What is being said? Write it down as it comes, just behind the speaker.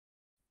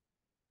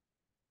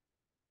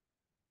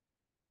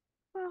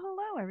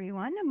Hello,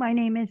 everyone. My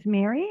name is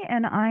Mary,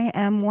 and I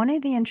am one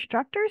of the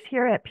instructors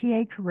here at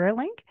PA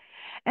CareerLink.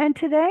 And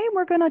today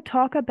we're going to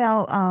talk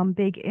about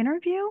Big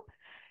Interview,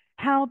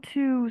 how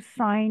to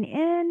sign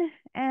in,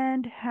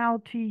 and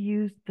how to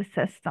use the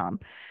system.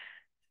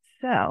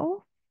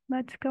 So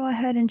let's go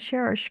ahead and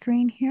share our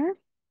screen here.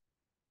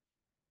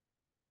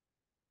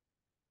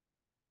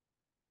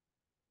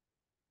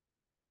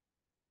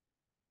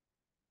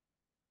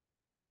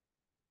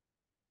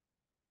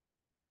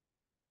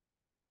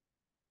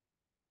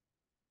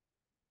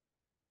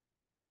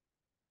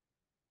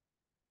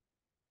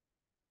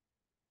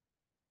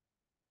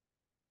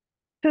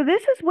 So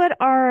this is what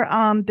our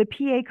the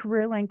PA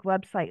CareerLink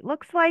website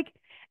looks like.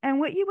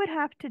 And what you would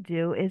have to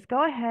do is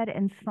go ahead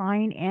and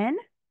sign in.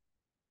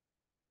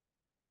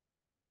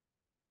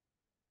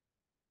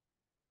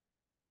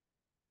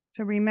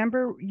 So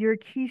remember your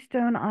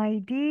Keystone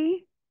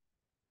ID.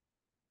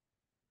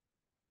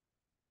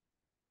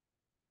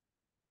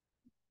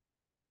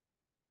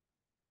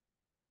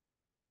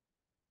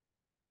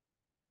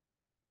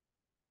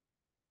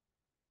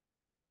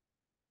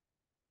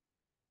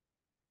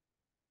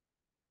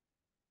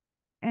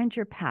 And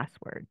your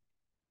password.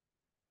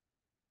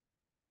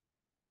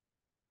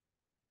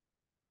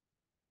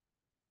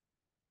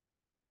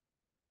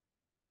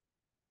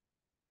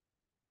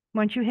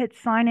 Once you hit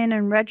sign in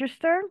and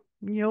register,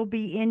 you'll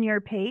be in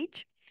your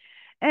page.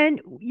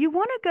 And you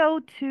want to go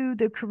to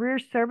the career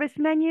service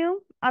menu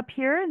up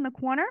here in the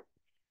corner,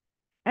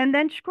 and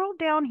then scroll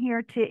down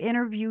here to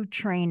interview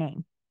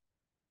training.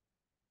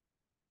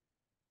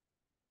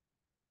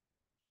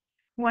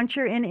 Once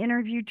you're in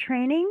interview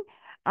training,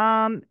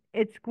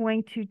 it's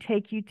going to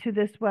take you to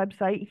this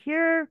website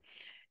here,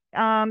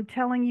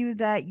 telling you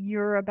that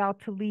you're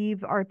about to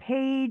leave our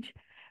page,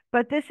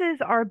 but this is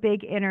our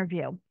big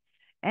interview.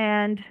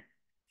 And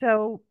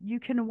so you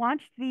can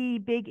watch the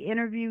big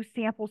interview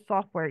sample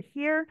software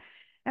here.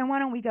 And why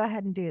don't we go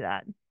ahead and do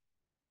that?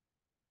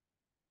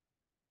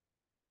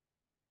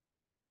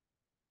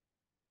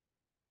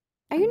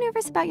 Are you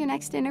nervous about your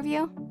next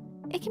interview?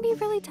 It can be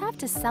really tough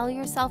to sell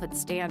yourself and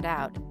stand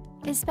out,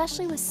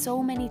 especially with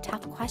so many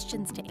tough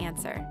questions to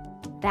answer.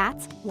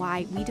 That's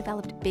why we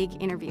developed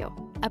Big Interview,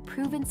 a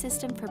proven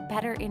system for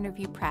better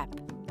interview prep.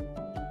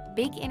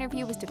 Big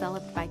Interview was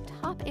developed by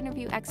top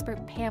interview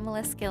expert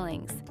Pamela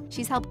Skillings.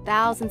 She's helped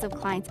thousands of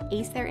clients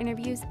ace their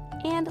interviews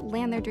and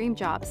land their dream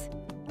jobs.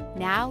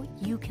 Now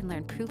you can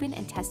learn proven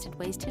and tested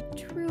ways to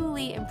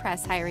truly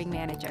impress hiring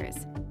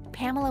managers.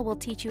 Pamela will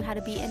teach you how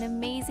to be an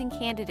amazing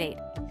candidate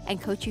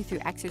and coach you through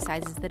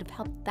exercises that have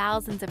helped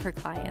thousands of her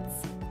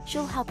clients.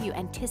 She'll help you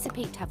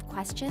anticipate tough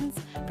questions,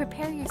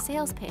 prepare your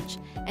sales pitch,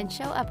 and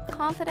show up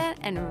confident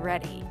and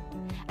ready.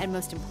 And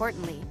most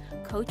importantly,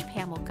 Coach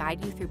Pam will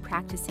guide you through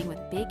practicing with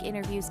Big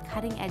Interview's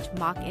cutting-edge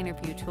mock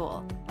interview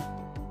tool.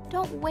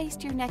 Don't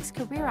waste your next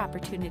career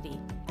opportunity.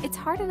 It's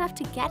hard enough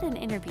to get an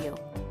interview.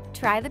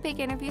 Try the Big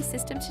Interview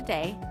system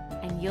today,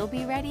 and you'll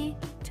be ready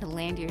to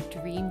land your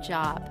dream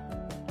job.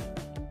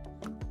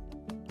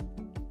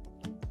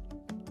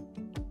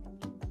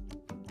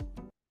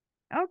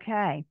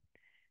 Okay,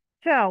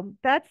 so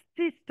that's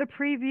the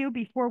preview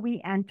before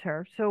we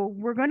enter. So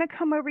we're going to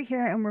come over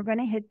here and we're going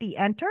to hit the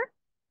enter.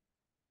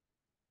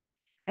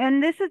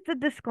 And this is the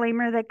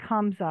disclaimer that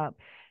comes up.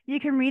 You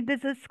can read the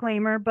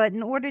disclaimer, but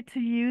in order to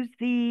use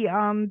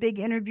the Big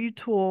Interview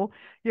tool,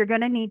 you're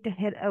going to need to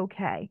hit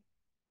OK.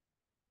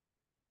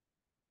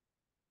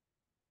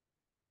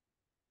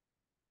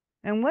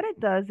 And what it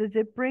does is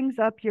it brings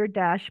up your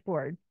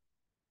dashboard.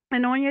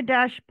 And on your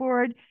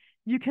dashboard,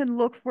 you can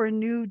look for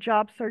new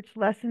job search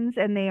lessons,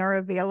 and they are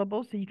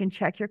available, so you can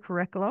check your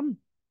curriculum.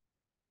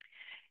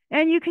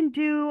 And you can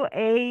do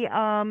a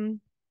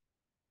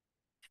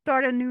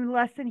start a new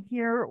lesson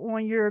here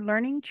on your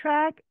learning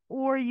track,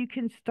 or you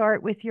can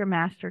start with your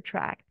master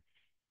track.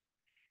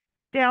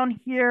 Down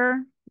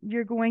here,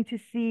 you're going to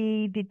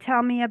see the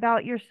tell me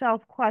about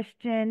yourself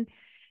question,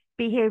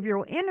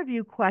 behavioral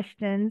interview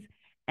questions,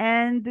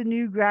 and the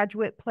new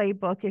graduate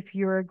playbook if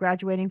you're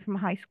graduating from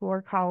high school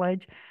or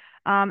college,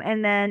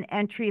 and then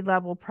entry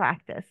level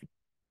practice.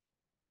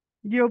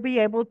 You'll be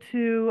able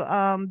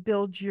to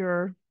build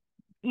your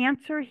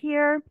answer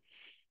here,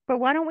 but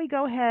why don't we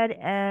go ahead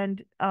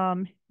and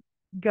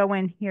go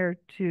in here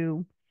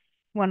to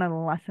one of the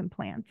lesson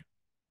plans.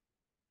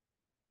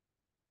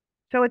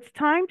 So it's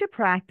time to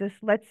practice.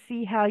 Let's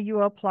see how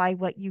you apply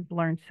what you've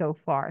learned so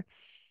far.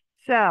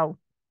 So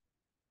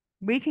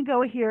we can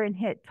go here and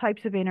hit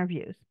types of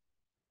interviews.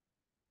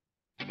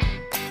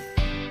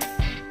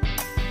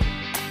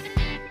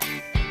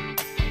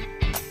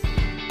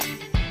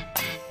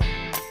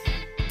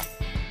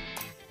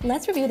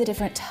 Let's review the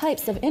different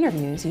types of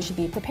interviews you should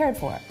be prepared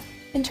for.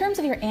 In terms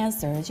of your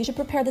answers, you should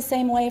prepare the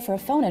same way for a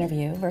phone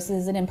interview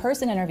versus an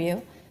in-person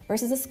interview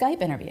versus a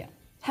Skype interview.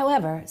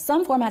 However,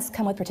 some formats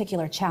come with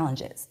particular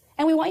challenges,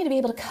 and we want you to be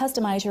able to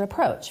customize your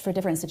approach for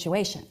different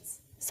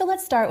situations. So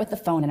let's start with the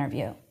phone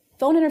interview.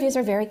 Phone interviews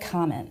are very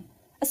common,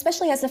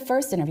 especially as the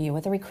first interview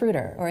with a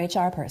recruiter or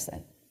HR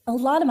person. A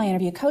lot of my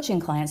interview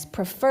coaching clients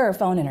prefer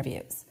phone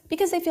interviews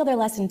because they feel they're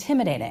less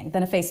intimidating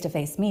than a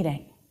face-to-face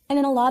meeting. And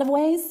in a lot of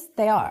ways,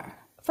 they are.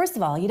 First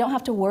of all, you don't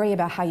have to worry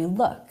about how you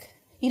look.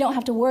 You don't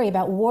have to worry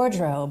about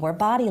wardrobe or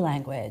body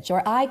language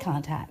or eye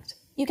contact.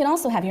 You can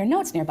also have your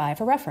notes nearby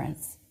for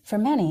reference. For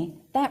many,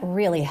 that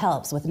really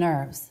helps with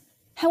nerves.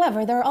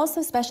 However, there are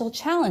also special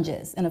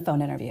challenges in a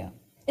phone interview.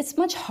 It's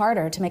much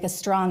harder to make a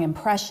strong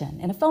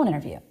impression in a phone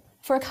interview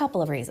for a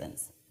couple of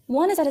reasons.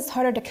 One is that it's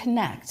harder to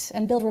connect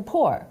and build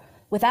rapport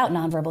without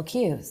nonverbal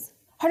cues.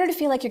 Harder to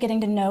feel like you're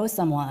getting to know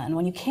someone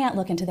when you can't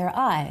look into their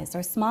eyes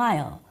or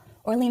smile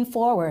or lean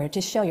forward to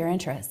show your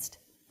interest,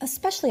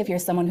 especially if you're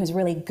someone who's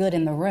really good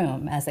in the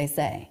room, as they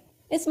say.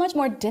 It's much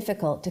more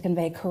difficult to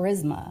convey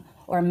charisma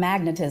or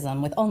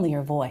magnetism with only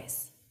your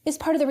voice. It's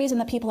part of the reason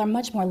that people are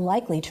much more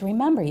likely to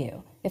remember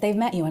you if they've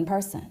met you in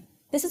person.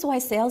 This is why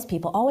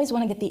salespeople always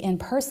want to get the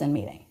in-person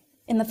meeting.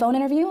 In the phone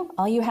interview,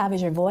 all you have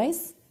is your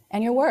voice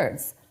and your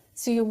words.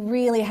 So you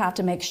really have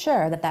to make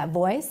sure that that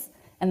voice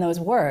and those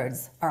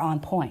words are on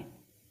point.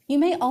 You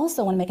may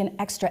also want to make an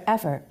extra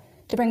effort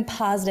to bring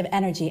positive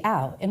energy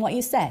out in what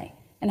you say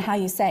and how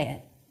you say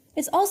it.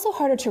 It's also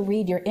harder to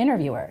read your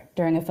interviewer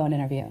during a phone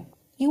interview.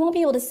 You won't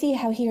be able to see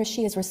how he or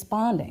she is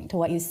responding to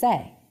what you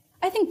say.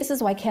 I think this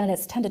is why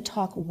candidates tend to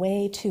talk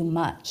way too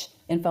much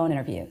in phone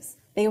interviews.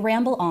 They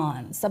ramble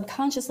on,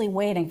 subconsciously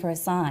waiting for a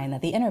sign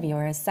that the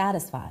interviewer is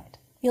satisfied.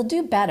 You'll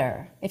do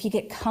better if you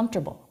get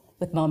comfortable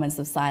with moments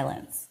of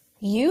silence.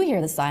 You hear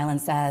the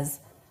silence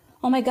as,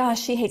 "Oh my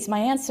gosh, she hates my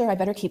answer, I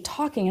better keep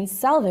talking and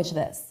salvage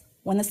this,"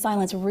 when the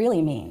silence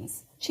really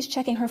means she's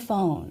checking her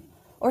phone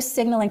or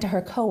signaling to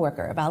her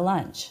coworker about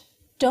lunch.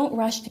 Don't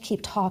rush to keep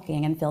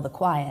talking and fill the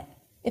quiet.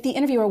 If the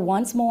interviewer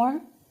wants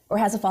more or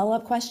has a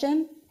follow-up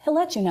question, he'll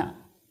let you know.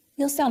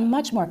 You'll sound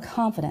much more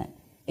confident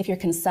if you're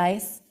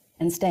concise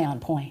and stay on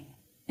point.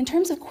 In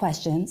terms of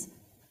questions,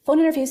 phone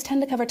interviews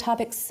tend to cover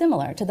topics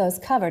similar to those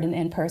covered in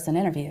in-person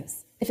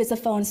interviews. If it's a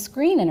phone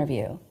screen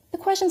interview, the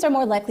questions are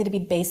more likely to be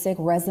basic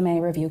resume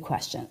review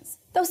questions,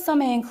 though some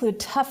may include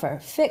tougher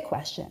fit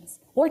questions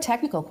or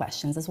technical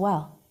questions as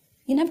well.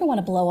 You never want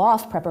to blow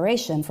off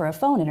preparation for a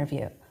phone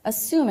interview,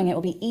 assuming it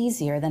will be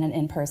easier than an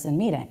in-person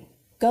meeting.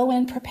 Go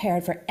in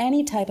prepared for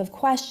any type of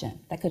question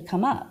that could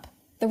come up.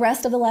 The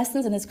rest of the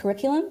lessons in this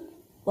curriculum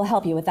will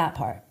help you with that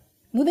part.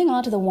 Moving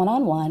on to the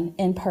one-on-one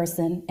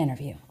in-person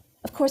interview.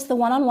 Of course, the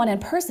one-on-one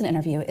in-person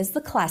interview is the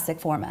classic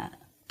format.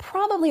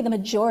 Probably the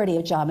majority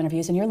of job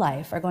interviews in your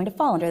life are going to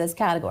fall under this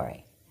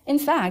category. In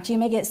fact, you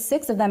may get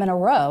 6 of them in a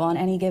row on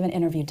any given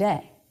interview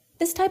day.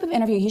 This type of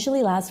interview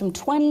usually lasts from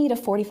 20 to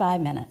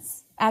 45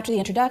 minutes. After the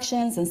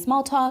introductions and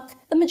small talk,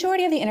 the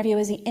majority of the interview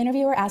is the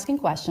interviewer asking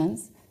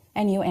questions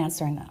and you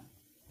answering them.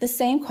 The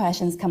same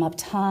questions come up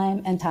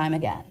time and time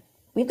again.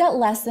 We've got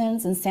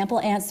lessons and sample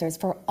answers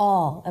for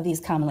all of these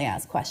commonly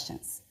asked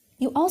questions.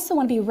 You also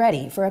want to be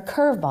ready for a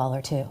curveball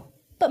or two.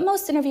 But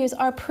most interviews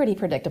are pretty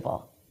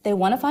predictable. They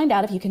want to find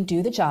out if you can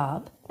do the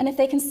job and if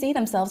they can see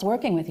themselves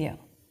working with you.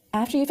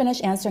 After you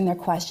finish answering their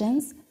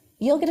questions,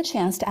 you'll get a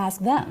chance to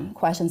ask them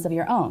questions of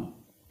your own.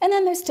 And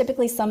then there's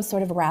typically some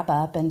sort of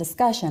wrap-up and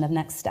discussion of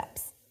next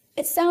steps.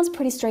 It sounds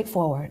pretty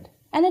straightforward,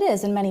 and it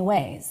is in many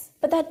ways,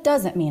 but that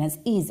doesn't mean it's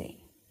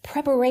easy.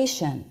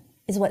 Preparation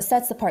is what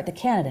sets apart the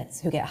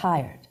candidates who get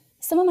hired.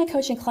 Some of my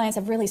coaching clients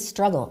have really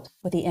struggled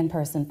with the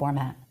in-person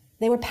format.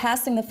 They were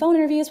passing the phone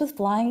interviews with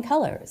flying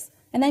colors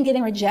and then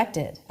getting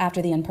rejected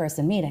after the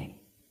in-person meeting.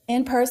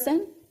 In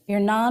person, your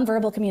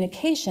nonverbal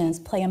communications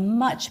play a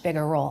much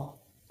bigger role,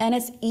 and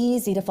it's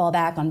easy to fall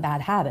back on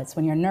bad habits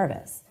when you're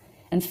nervous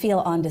and feel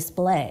on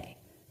display,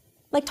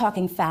 like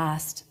talking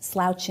fast,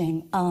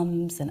 slouching,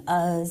 ums and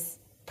uhs.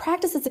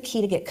 Practice is the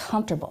key to get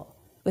comfortable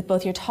with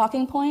both your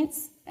talking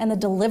points and the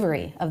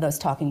delivery of those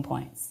talking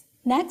points.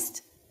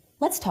 Next,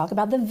 let's talk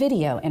about the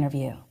video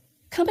interview.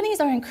 Companies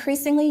are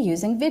increasingly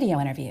using video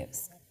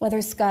interviews, whether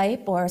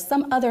Skype or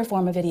some other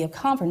form of video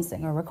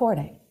conferencing or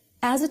recording.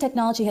 As the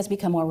technology has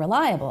become more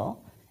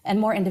reliable and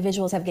more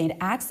individuals have gained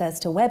access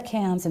to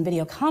webcams and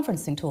video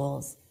conferencing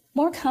tools,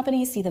 more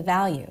companies see the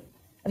value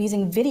of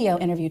using video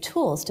interview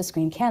tools to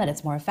screen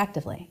candidates more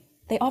effectively.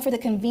 They offer the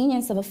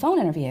convenience of a phone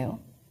interview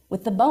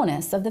with the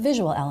bonus of the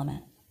visual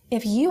element.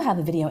 If you have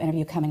a video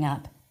interview coming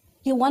up,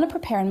 you'll want to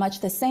prepare in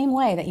much the same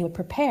way that you would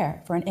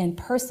prepare for an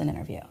in-person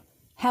interview.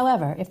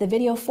 However, if the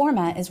video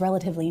format is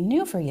relatively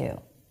new for you,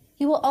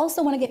 you will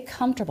also want to get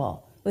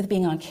comfortable with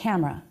being on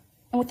camera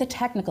and with the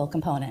technical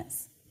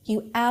components.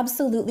 You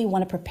absolutely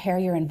want to prepare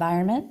your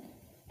environment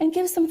and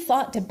give some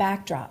thought to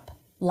backdrop,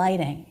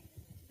 lighting,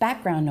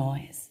 background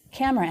noise,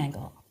 camera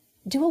angle.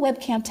 Do a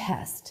webcam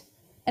test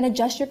and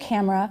adjust your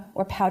camera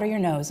or powder your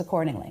nose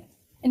accordingly.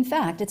 In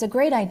fact, it's a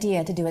great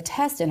idea to do a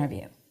test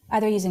interview,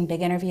 either using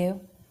Big Interview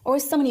or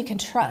with someone you can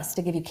trust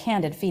to give you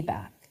candid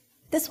feedback.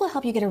 This will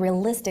help you get a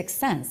realistic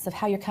sense of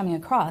how you're coming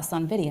across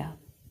on video.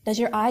 Does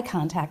your eye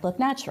contact look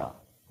natural?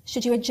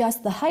 Should you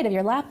adjust the height of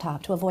your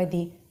laptop to avoid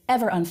the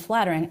ever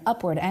unflattering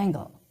upward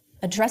angle?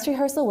 A dress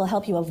rehearsal will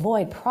help you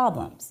avoid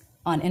problems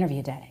on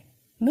interview day.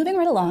 Moving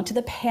right along to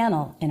the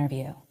panel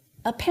interview.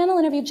 A panel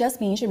interview just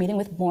means you're meeting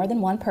with more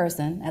than one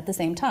person at the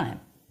same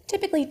time,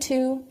 typically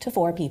 2 to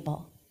 4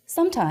 people.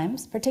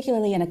 Sometimes,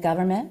 particularly in a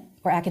government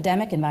or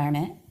academic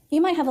environment,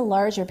 you might have a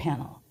larger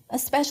panel,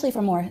 especially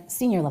for more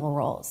senior level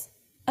roles.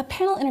 A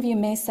panel interview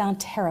may sound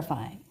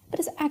terrifying, but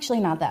it's actually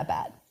not that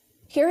bad.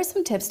 Here are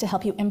some tips to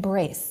help you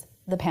embrace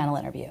the panel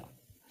interview.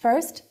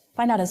 First,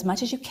 find out as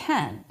much as you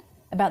can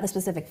about the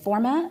specific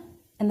format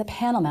and the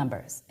panel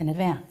members in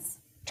advance.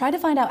 Try to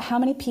find out how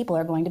many people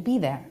are going to be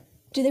there.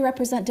 Do they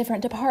represent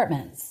different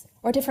departments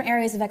or different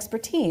areas of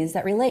expertise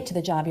that relate to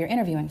the job you're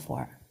interviewing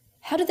for?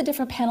 How do the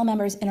different panel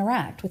members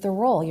interact with the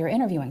role you're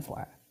interviewing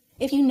for?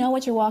 If you know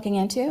what you're walking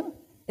into,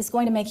 it's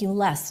going to make you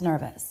less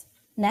nervous.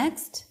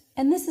 Next,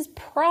 and this is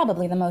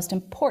probably the most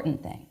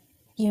important thing,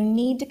 you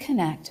need to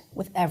connect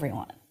with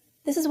everyone.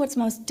 This is what's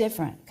most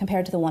different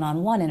compared to the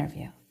one-on-one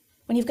interview.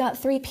 When you've got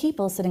 3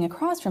 people sitting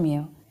across from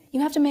you, you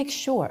have to make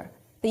sure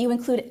that you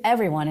include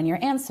everyone in your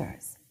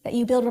answers, that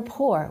you build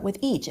rapport with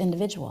each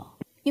individual.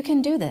 You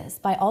can do this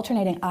by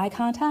alternating eye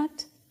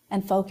contact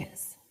and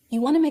focus. You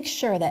want to make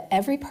sure that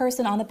every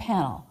person on the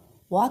panel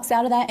walks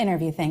out of that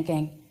interview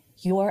thinking,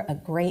 you're a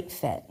great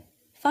fit.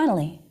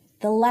 Finally,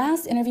 the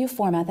last interview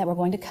format that we're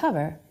going to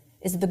cover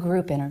is the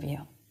group interview.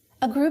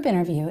 A group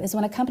interview is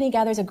when a company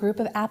gathers a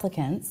group of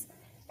applicants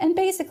and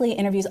basically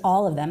interviews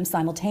all of them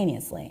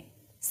simultaneously.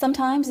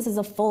 Sometimes this is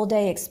a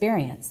full-day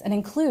experience and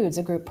includes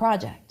a group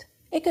project.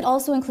 It could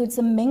also include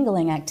some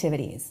mingling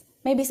activities,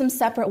 maybe some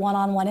separate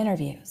one-on-one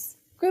interviews.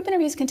 Group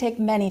interviews can take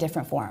many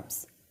different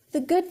forms. The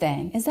good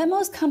thing is that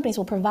most companies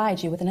will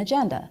provide you with an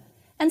agenda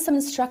and some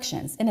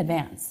instructions in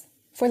advance.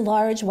 For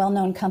large,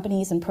 well-known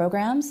companies and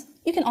programs,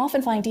 you can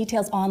often find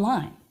details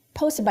online,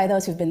 posted by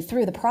those who've been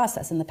through the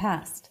process in the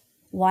past.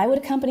 Why would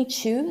a company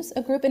choose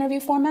a group interview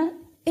format?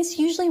 It's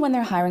usually when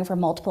they're hiring for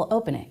multiple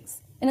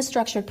openings in a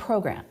structured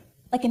program,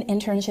 like an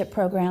internship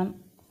program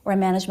or a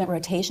management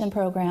rotation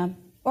program,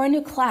 or a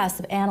new class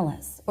of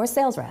analysts or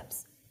sales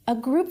reps. A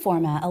group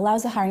format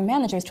allows the hiring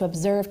managers to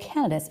observe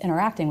candidates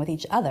interacting with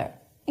each other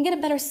and get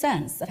a better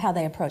sense of how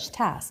they approach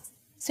tasks.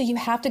 So you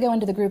have to go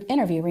into the group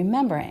interview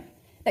remembering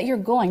that you're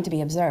going to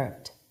be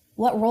observed.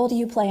 What role do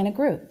you play in a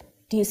group?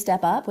 Do you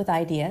step up with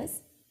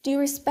ideas? Do you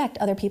respect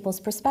other people's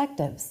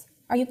perspectives?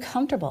 Are you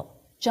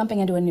comfortable jumping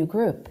into a new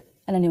group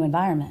and a new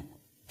environment?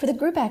 For the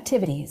group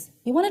activities,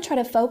 you want to try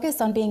to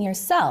focus on being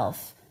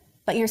yourself,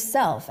 but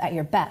yourself at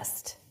your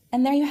best.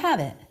 And there you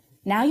have it.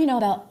 Now you know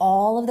about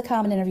all of the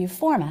common interview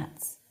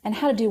formats and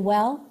how to do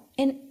well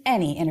in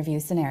any interview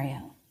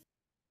scenario.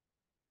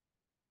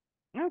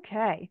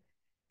 Okay,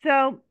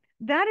 so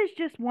that is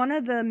just one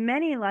of the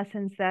many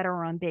lessons that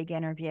are on Big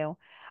Interview.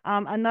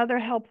 Another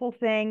helpful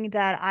thing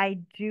that I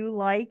do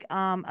like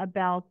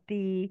about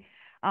the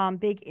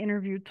Big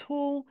Interview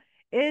tool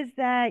is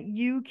that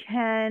you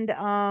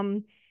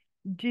can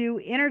do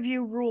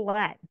interview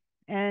roulette.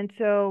 And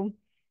so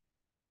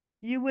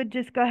you would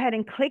just go ahead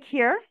and click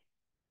here,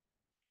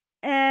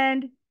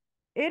 and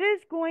it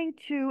is going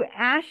to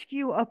ask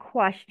you a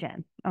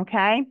question,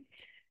 okay?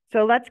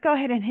 So let's go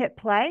ahead and hit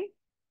play.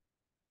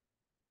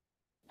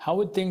 How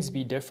would things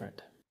be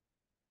different?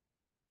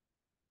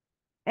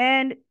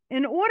 And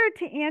in order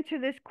to answer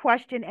this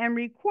question and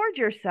record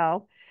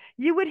yourself,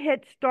 you would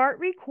hit start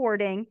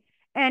recording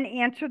and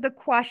answer the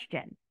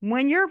question.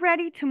 When you're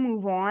ready to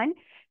move on,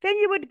 then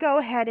you would go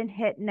ahead and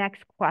hit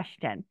next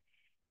question.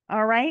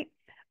 All right.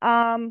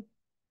 The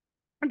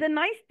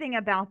nice thing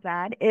about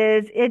that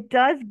is it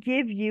does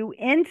give you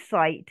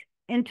insight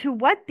into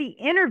what the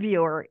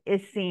interviewer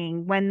is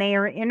seeing when they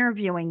are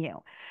interviewing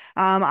you.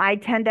 I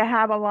tend to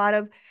have a lot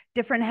of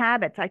different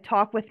habits. I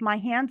talk with my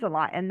hands a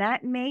lot, and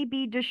that may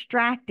be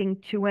distracting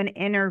to an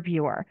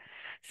interviewer.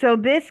 So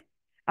this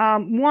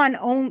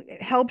one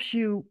helps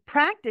you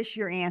practice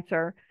your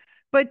answer,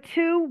 but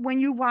 2, when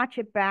you watch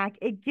it back,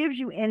 it gives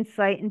you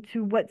insight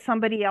into what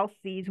somebody else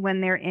sees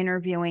when they're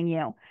interviewing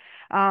you.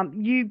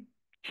 You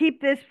keep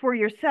this for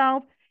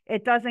yourself.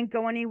 It doesn't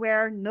go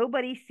anywhere.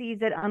 Nobody sees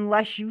it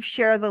unless you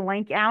share the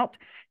link out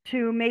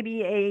to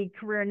maybe a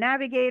career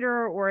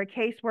navigator or a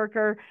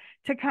caseworker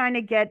to kind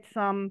of get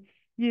some,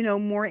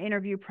 more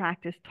interview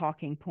practice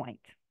talking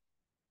points.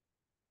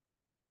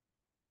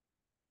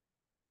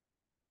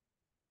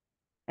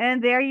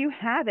 And there you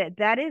have it.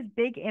 That is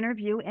Big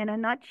Interview in a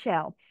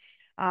nutshell.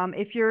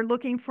 If you're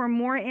looking for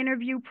more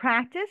interview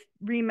practice,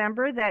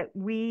 remember that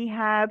we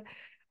have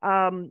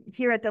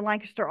here at the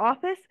Lancaster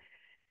office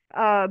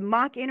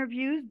mock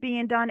interviews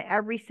being done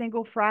every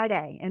single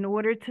Friday. In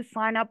order to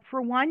sign up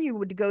for one, you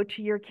would go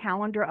to your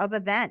calendar of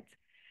events.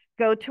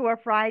 Go to a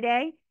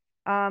Friday,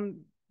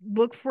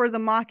 look for the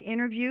mock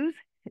interviews,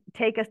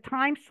 take a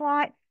time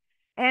slot,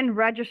 and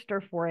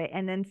register for it.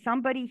 And then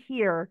somebody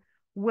here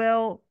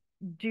will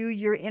do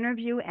your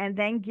interview and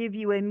then give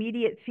you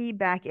immediate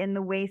feedback in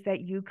the ways that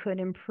you could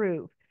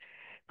improve.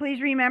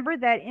 Please remember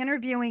that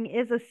interviewing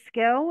is a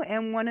skill,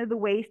 and one of the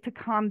ways to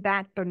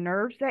combat the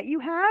nerves that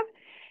you have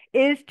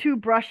is to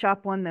brush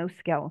up on those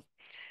skills.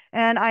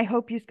 And I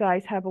hope you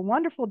guys have a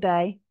wonderful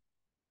day.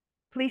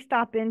 Please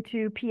stop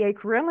into PA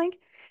CareerLink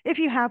if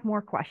you have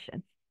more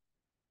questions.